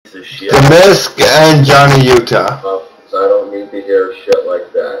of shit. Demisk and Johnny Utah. So I don't need to hear shit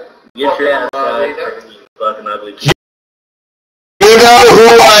like that. Get your ass out, you fucking ugly. You know who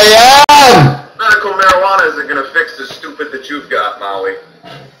I am! Medical marijuana isn't gonna fix the stupid that you've got, Molly.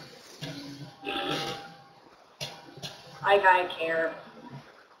 I care.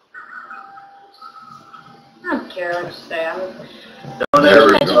 I don't care, I'm just saying. I'm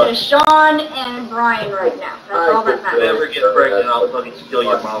attention to Sean and Brian right now. That's all that If you matters. ever get pregnant, I'll fucking kill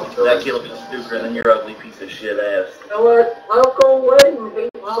your mom. That kid will be stupider than your ugly piece of shit ass. You know what? I'll go away and hate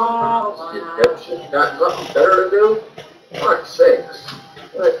something else. You got nothing better to do? Fuck's sakes.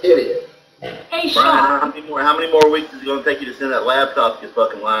 What an idiot. Hey, Brian, Sean. how many more weeks is it going to take you to send that laptop, you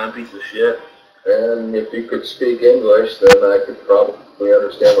fucking lying piece of shit? And if you could speak English, then I could probably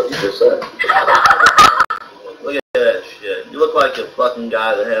understand what you just said. Look at that shit. You look like a fucking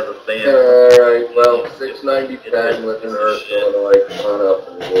guy that has a fan. Alright, well, 690 Patton with an Earth, Illinois. Come on up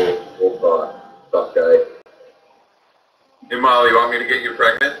and we'll talk. Tough guy. Hey, Molly, you want me to get you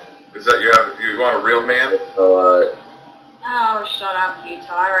pregnant? Is that you want a real man? Oh, shut up,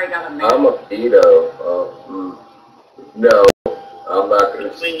 Utah. I already got a man. I'm a pedo. No, I'm not going to.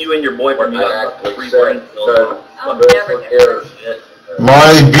 Between you and your boyfriend, you got I free brain cells. I'll never get Shit.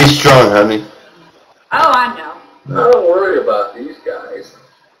 Molly, be strong, honey. Oh, I know. I don't worry about these guys.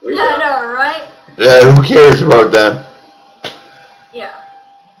 We I got, know, right? Yeah, who cares about them? Yeah.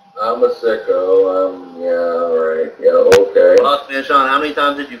 I'm a sicko. Yeah, alright. Yeah, okay. Well, man, Sean, how many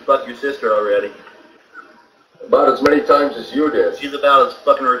times did you fuck your sister already? About as many times as you did. She's about as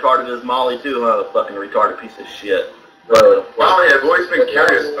fucking retarded as Molly, too, huh? The fucking retarded piece of shit. Molly, I've always been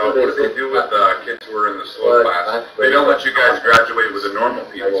curious about what do they do with kids who are in the slow class? They don't let you guys graduate with the normal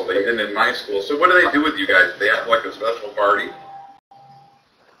people. They didn't in my school. So what do they do with you guys? They have like a special party?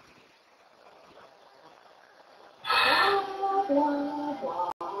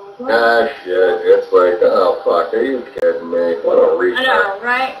 Ah, shit. It's like, oh, fuck. Are you kidding me? What a retard. I know,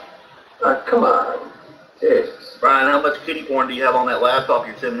 right? Come on. Jesus. Brian, how much kitty porn do you have on that laptop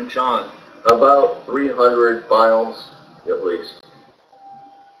you're sending Sean? About 300 files, at least.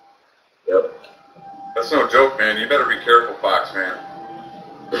 Yep. That's no joke, man. You better be careful, Fox, man.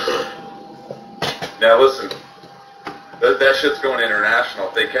 Now listen, that shit's going international.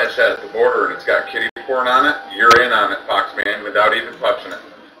 If they catch that at the border and it's got kitty porn on it, you're in on it, Fox, man, without even touching it.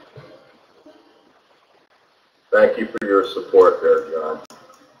 Thank you for your support there, John.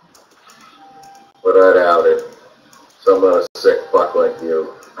 But I doubt it. Some sick fuck like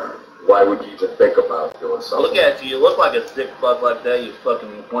you. Why would you even think about doing something? Look at you. You look like a sick fuck like that, you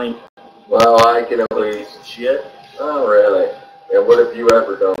fucking lame Well, I can at least... piece of shit. Oh, really? And what have you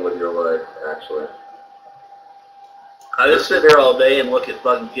ever done with your life, actually? I just sit here all day and look at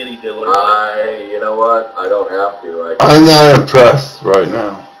fucking kitty diddlers. You know what? I don't have to. I'm not impressed right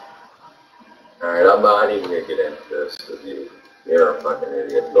now. Alright, I'm not even going to get into this with you. You're a fucking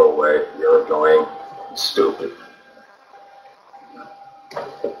idiot. Go away. You're annoying. Stupid.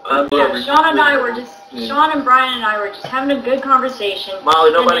 Yeah, Sean and Brian and I were just having a good conversation.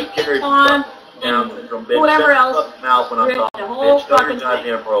 Molly, nobody And cares. Sean Down and from bitch. whoever Shut else your fucking mouth when I'm ripped talking. the whole Bitch, shut your fucking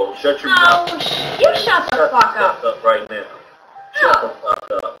goddamn roll. Shut your No, mouth. you shut the fuck up. Shut up right now. Shut the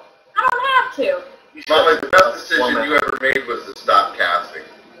fuck up. I don't have to. Molly, the best decision you ever made was to stop casting.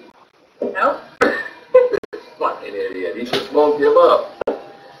 Nope. Fucking idiot. He just won't give up.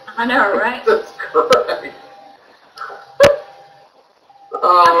 I know, right? That's correct.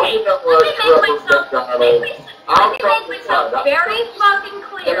 Oh, Okay, you know let me what, make myself very fucking Can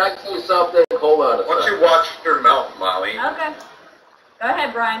clear. I say something? Hold on a Why don't second. you watch your mouth, Molly? Okay. Go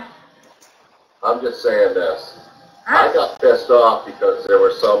ahead, Brian. I'm just saying this. I Alright. got pissed off because there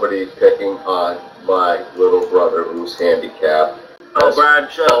was somebody picking on my little brother who's handicapped. Oh, Brian,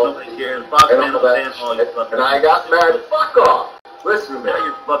 shut up. Nobody cares. Fox And man all will that stand all you shit. fucking. And I got mad. Fuck off. Listen to me. Now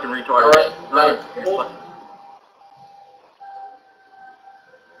you're fucking retarded. Alright, No, now- you're fucking-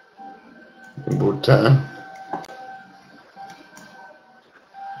 About time.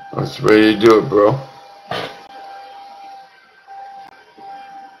 Let's ready to do it, bro.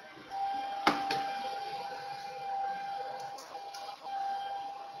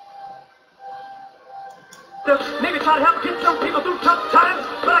 Maybe try to help get some people through tough times,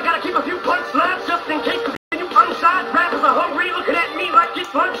 but I gotta keep a few points left just in case the new unsigned rappers are hungry, looking at me like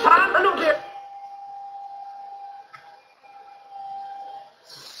it's lunchtime. I know they're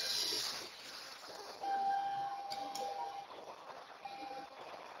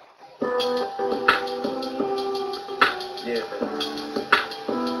yeah.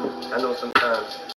 I know sometimes